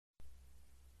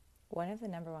One of the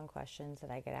number one questions that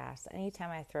I get asked anytime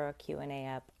I throw a Q&A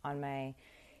up on my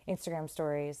Instagram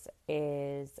stories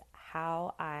is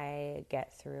how I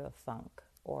get through a funk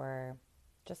or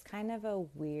just kind of a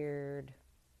weird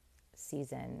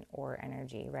season or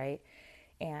energy, right?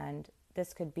 And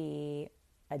this could be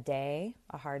a day,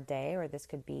 a hard day, or this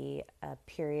could be a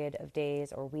period of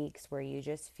days or weeks where you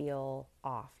just feel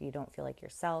off. You don't feel like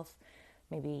yourself.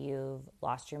 Maybe you've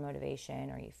lost your motivation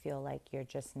or you feel like you're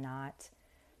just not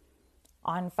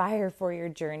on fire for your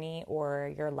journey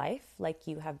or your life like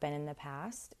you have been in the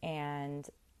past. And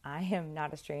I am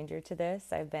not a stranger to this.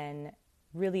 I've been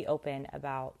really open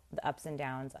about the ups and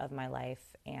downs of my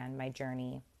life and my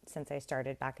journey since I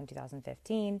started back in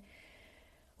 2015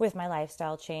 with my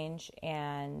lifestyle change.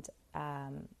 And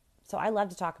so I love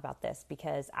to talk about this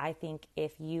because I think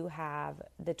if you have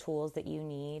the tools that you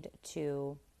need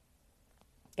to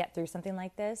get through something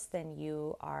like this, then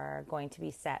you are going to be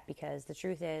set, because the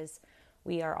truth is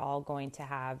we are all going to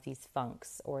have these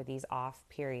funks or these off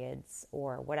periods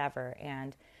or whatever,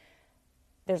 and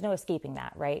there's no escaping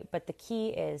that, right? But the key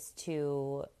is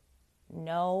to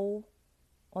know,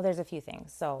 well, there's a few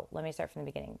things. So let me start from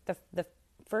the beginning. The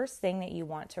first thing that you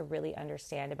want to really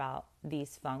understand about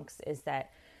these funks is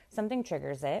that something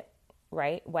triggers it,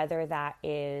 right? Whether that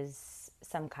is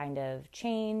some kind of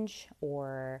change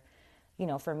or,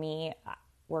 for me,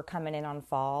 we're coming in on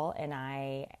fall and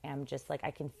I am just like,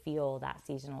 I can feel that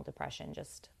seasonal depression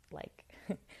just like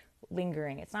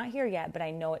lingering. It's not here yet, but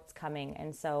I know it's coming.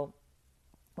 And so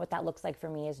what that looks like for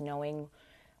me is knowing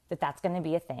that that's going to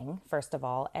be a thing, first of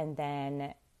all, and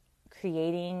then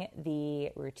creating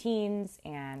the routines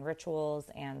and rituals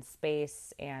and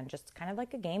space and just kind of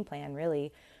like a game plan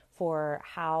really for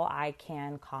how I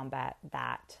can combat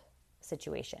that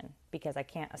situation, because I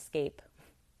can't escape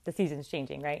the seasons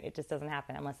changing, right? It just doesn't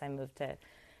happen unless I move to,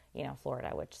 Florida,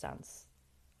 which sounds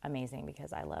amazing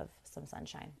because I love some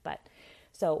sunshine. But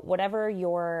so whatever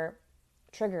your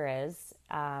trigger is,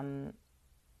 that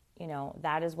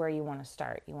is where you want to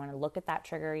start. You want to look at that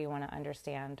trigger. You want to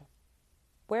understand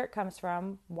where it comes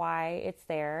from, why it's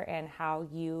there, and how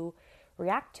you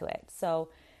react to it. So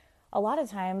a lot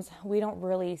of times we don't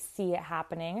really see it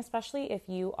happening, especially if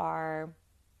you are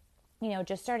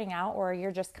just starting out, or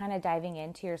you're just kind of diving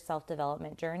into your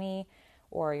self-development journey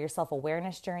or your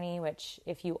self-awareness journey, which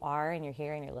if you are and you're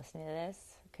here and you're listening to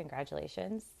this,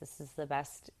 congratulations. This is the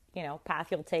best, path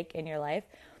you'll take in your life,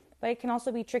 but it can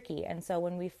also be tricky. And so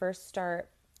when we first start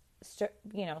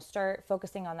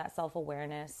focusing on that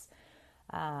self-awareness,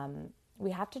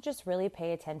 we have to just really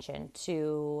pay attention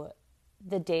to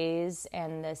the days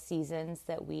and the seasons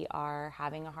that we are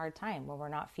having a hard time, where we're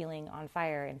not feeling on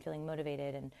fire and feeling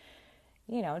motivated and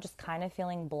just kind of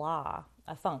feeling blah,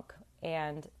 a funk.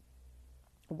 And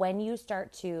when you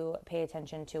start to pay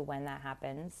attention to when that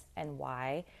happens and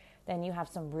why, then you have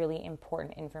some really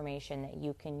important information that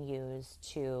you can use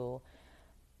to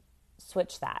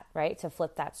switch that, right? To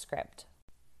flip that script.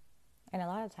 And a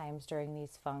lot of times during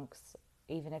these funks,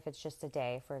 even if it's just a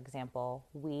day, for example,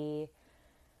 we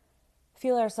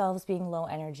feel ourselves being low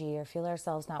energy or feel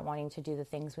ourselves not wanting to do the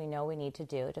things we know we need to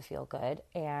do to feel good.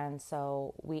 And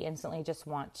so we instantly just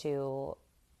want to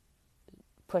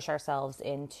push ourselves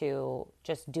into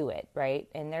just do it, right?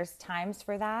 And there's times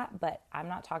for that, but I'm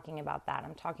not talking about that.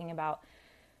 I'm talking about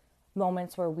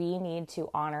moments where we need to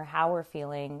honor how we're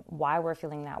feeling, why we're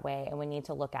feeling that way, and we need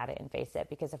to look at it and face it.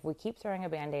 Because if we keep throwing a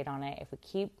Band-Aid on it, if we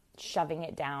keep shoving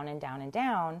it down and down and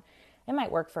down, it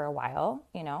might work for a while,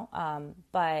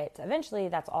 but eventually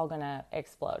that's all going to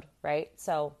explode, right?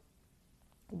 So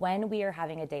when we are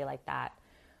having a day like that,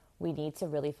 we need to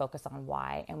really focus on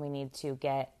why, and we need to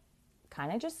get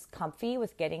kind of just comfy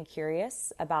with getting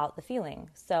curious about the feeling.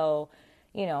 So,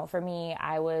 for me,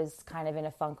 I was kind of in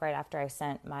a funk right after I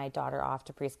sent my daughter off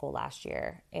to preschool last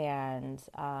year. And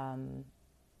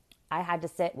I had to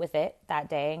sit with it that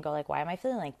day and go like, why am I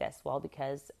feeling like this? Well,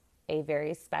 because a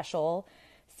very special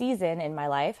season in my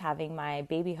life, having my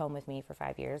baby home with me for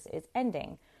 5 years, is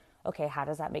ending. Okay, how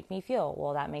does that make me feel?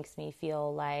 Well, that makes me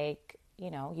feel like,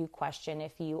 you question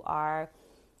if you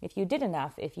did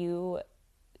enough, if you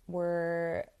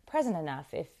were present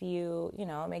enough, if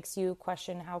it makes you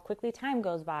question how quickly time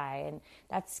goes by, and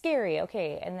that's scary.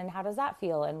 Okay, and then how does that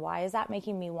feel? And why is that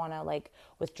making me want to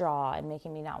withdraw and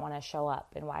making me not want to show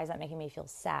up? And why is that making me feel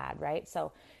sad, right?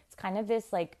 So it's kind of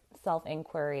this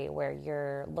self-inquiry where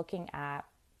you're looking at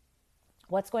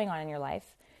what's going on in your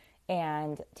life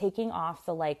and taking off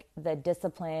the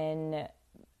discipline,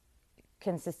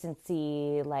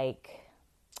 consistency,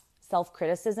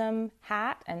 self-criticism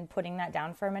hat and putting that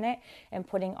down for a minute and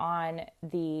putting on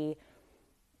the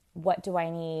what do I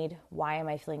need? Why am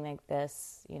I feeling like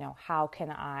this? How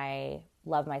can I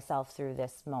love myself through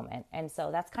this moment? And so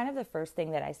that's kind of the first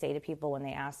thing that I say to people when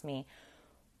they ask me,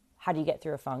 how do you get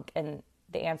through a funk? And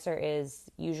the answer is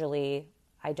usually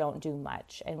I don't do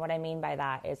much. And what I mean by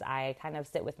that is I kind of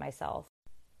sit with myself.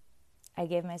 I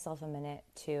give myself a minute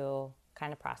to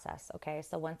kind of process. Okay.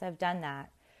 So once I've done that,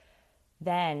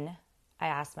 then I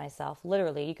ask myself,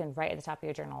 literally, you can write at the top of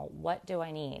your journal, what do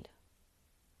I need?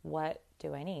 What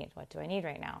do I need? What do I need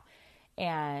right now?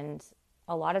 And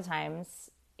a lot of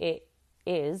times it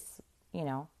is,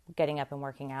 getting up and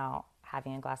working out,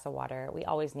 having a glass of water. We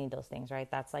always need those things, right?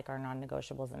 That's like our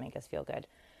non-negotiables that make us feel good.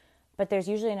 But there's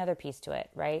usually another piece to it,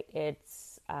 right?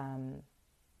 It's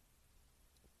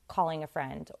calling a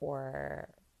friend or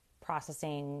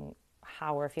processing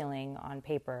how we're feeling on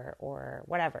paper or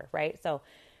whatever, right? So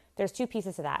there's two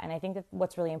pieces to that. And I think that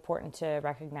what's really important to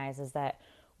recognize is that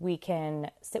we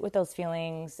can sit with those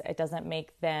feelings. It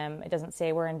doesn't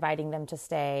say we're inviting them to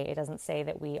stay. It doesn't say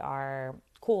that we are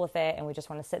cool with it and we just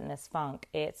want to sit in this funk.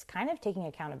 It's kind of taking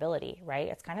accountability, right?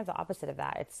 It's kind of the opposite of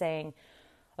that. It's saying,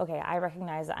 okay, I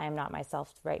recognize that I am not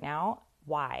myself right now.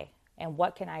 Why? And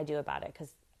what can I do about it?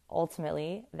 Because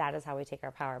ultimately, that is how we take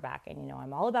our power back. And,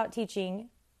 I'm all about teaching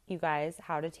you guys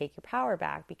how to take your power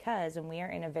back, because when we are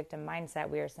in a victim mindset,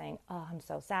 we are saying, oh, I'm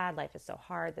so sad. Life is so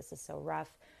hard. This is so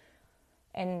rough.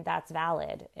 And that's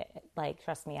valid. Like,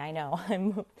 trust me, I know.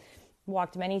 I've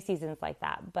walked many seasons like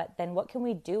that. But then what can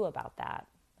we do about that?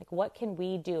 Like, what can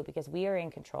we do? Because we are in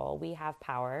control. We have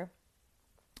power.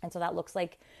 And so that looks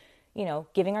like,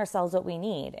 giving ourselves what we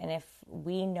need. And if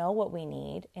we know what we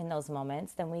need in those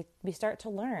moments, then we start to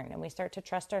learn and we start to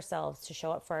trust ourselves to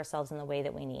show up for ourselves in the way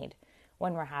that we need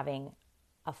when we're having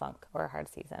a funk or a hard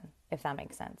season, if that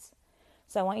makes sense.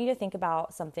 So I want you to think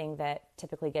about something that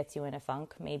typically gets you in a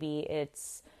funk. Maybe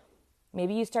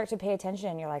you start to pay attention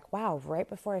and you're like, wow, right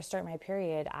before I start my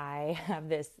period, I have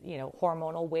this,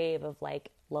 hormonal wave of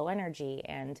like low energy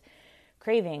and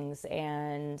cravings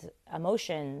and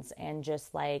emotions and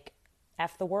just like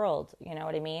F the world. You know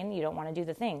what I mean? You don't want to do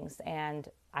the things. And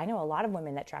I know a lot of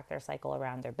women that track their cycle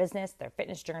around their business, their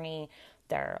fitness journey,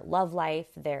 their love life,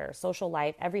 their social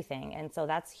life, everything. And so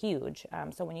that's huge.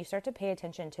 So when you start to pay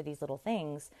attention to these little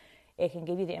things, it can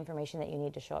give you the information that you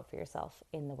need to show up for yourself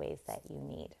in the ways that you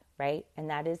need, right? And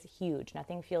that is huge.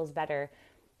 Nothing feels better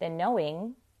than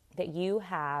knowing that you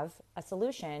have a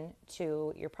solution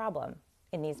to your problem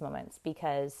in these moments,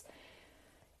 because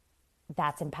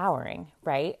that's empowering,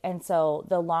 right? And so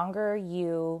the longer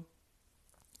you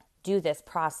do this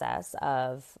process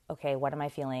of, okay, what am I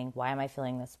feeling? Why am I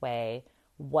feeling this way?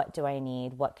 What do I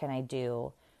need? What can I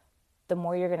do? The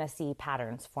more you're going to see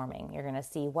patterns forming. You're going to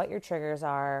see what your triggers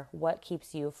are, what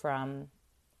keeps you from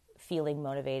feeling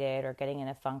motivated or getting in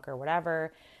a funk or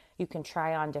whatever. You can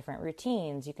try on different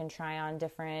routines. You can try on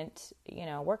different,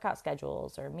 workout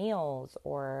schedules or meals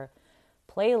or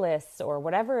playlists or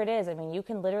whatever it is. I mean, you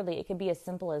can literally, it could be as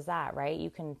simple as that, right? You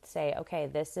can say, okay,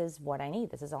 this is what I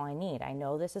need. This is all I need. I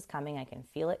know this is coming. I can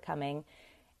feel it coming.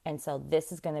 And so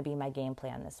this is going to be my game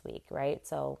plan this week, right?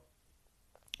 So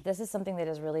this is something that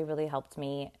has really, really helped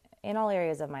me in all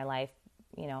areas of my life.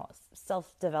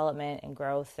 Self-development and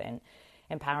growth and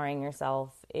empowering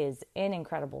yourself is an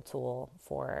incredible tool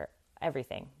for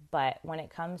everything. But when it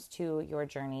comes to your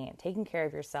journey and taking care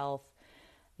of yourself,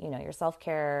 your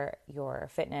self-care, your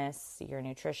fitness, your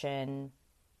nutrition,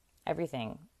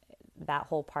 everything, that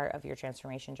whole part of your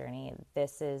transformation journey,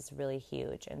 this is really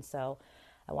huge. And so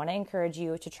I want to encourage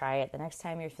you to try it the next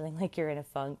time you're feeling like you're in a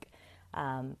funk,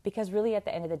 because really at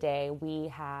the end of the day, we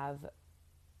have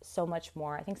so much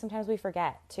more. I think sometimes we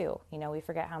forget too, we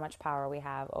forget how much power we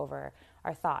have over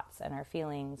our thoughts and our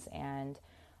feelings, and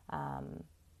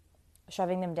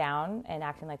shoving them down and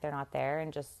acting like they're not there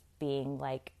and just being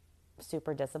like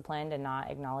super disciplined and not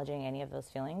acknowledging any of those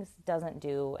feelings doesn't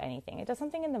do anything. It does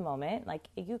something in the moment. Like,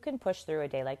 you can push through a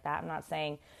day like that. I'm not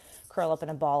saying curl up in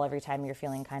a ball every time you're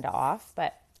feeling kind of off,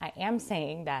 but I am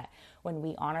saying that when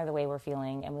we honor the way we're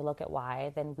feeling and we look at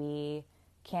why, then we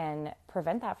can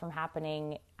prevent that from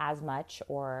happening as much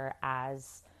or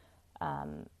as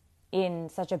in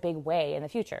such a big way in the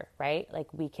future, right? Like,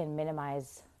 we can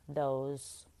minimize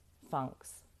those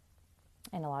funks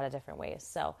in a lot of different ways.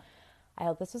 So I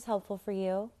hope this was helpful for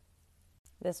you.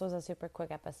 This was a super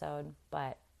quick episode,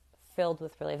 but filled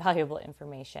with really valuable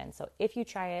information. So if you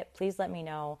try it, please let me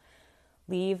know.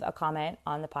 Leave a comment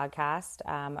on the podcast,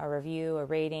 a review, a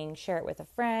rating, share it with a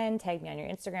friend, tag me on your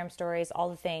Instagram stories, all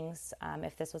the things.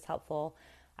 If this was helpful,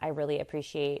 I really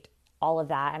appreciate all of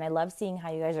that. And I love seeing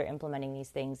how you guys are implementing these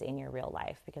things in your real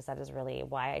life, because that is really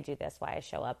why I do this, why I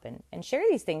show up and share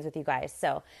these things with you guys.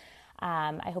 So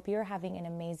I hope you're having an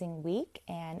amazing week,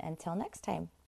 and until next time.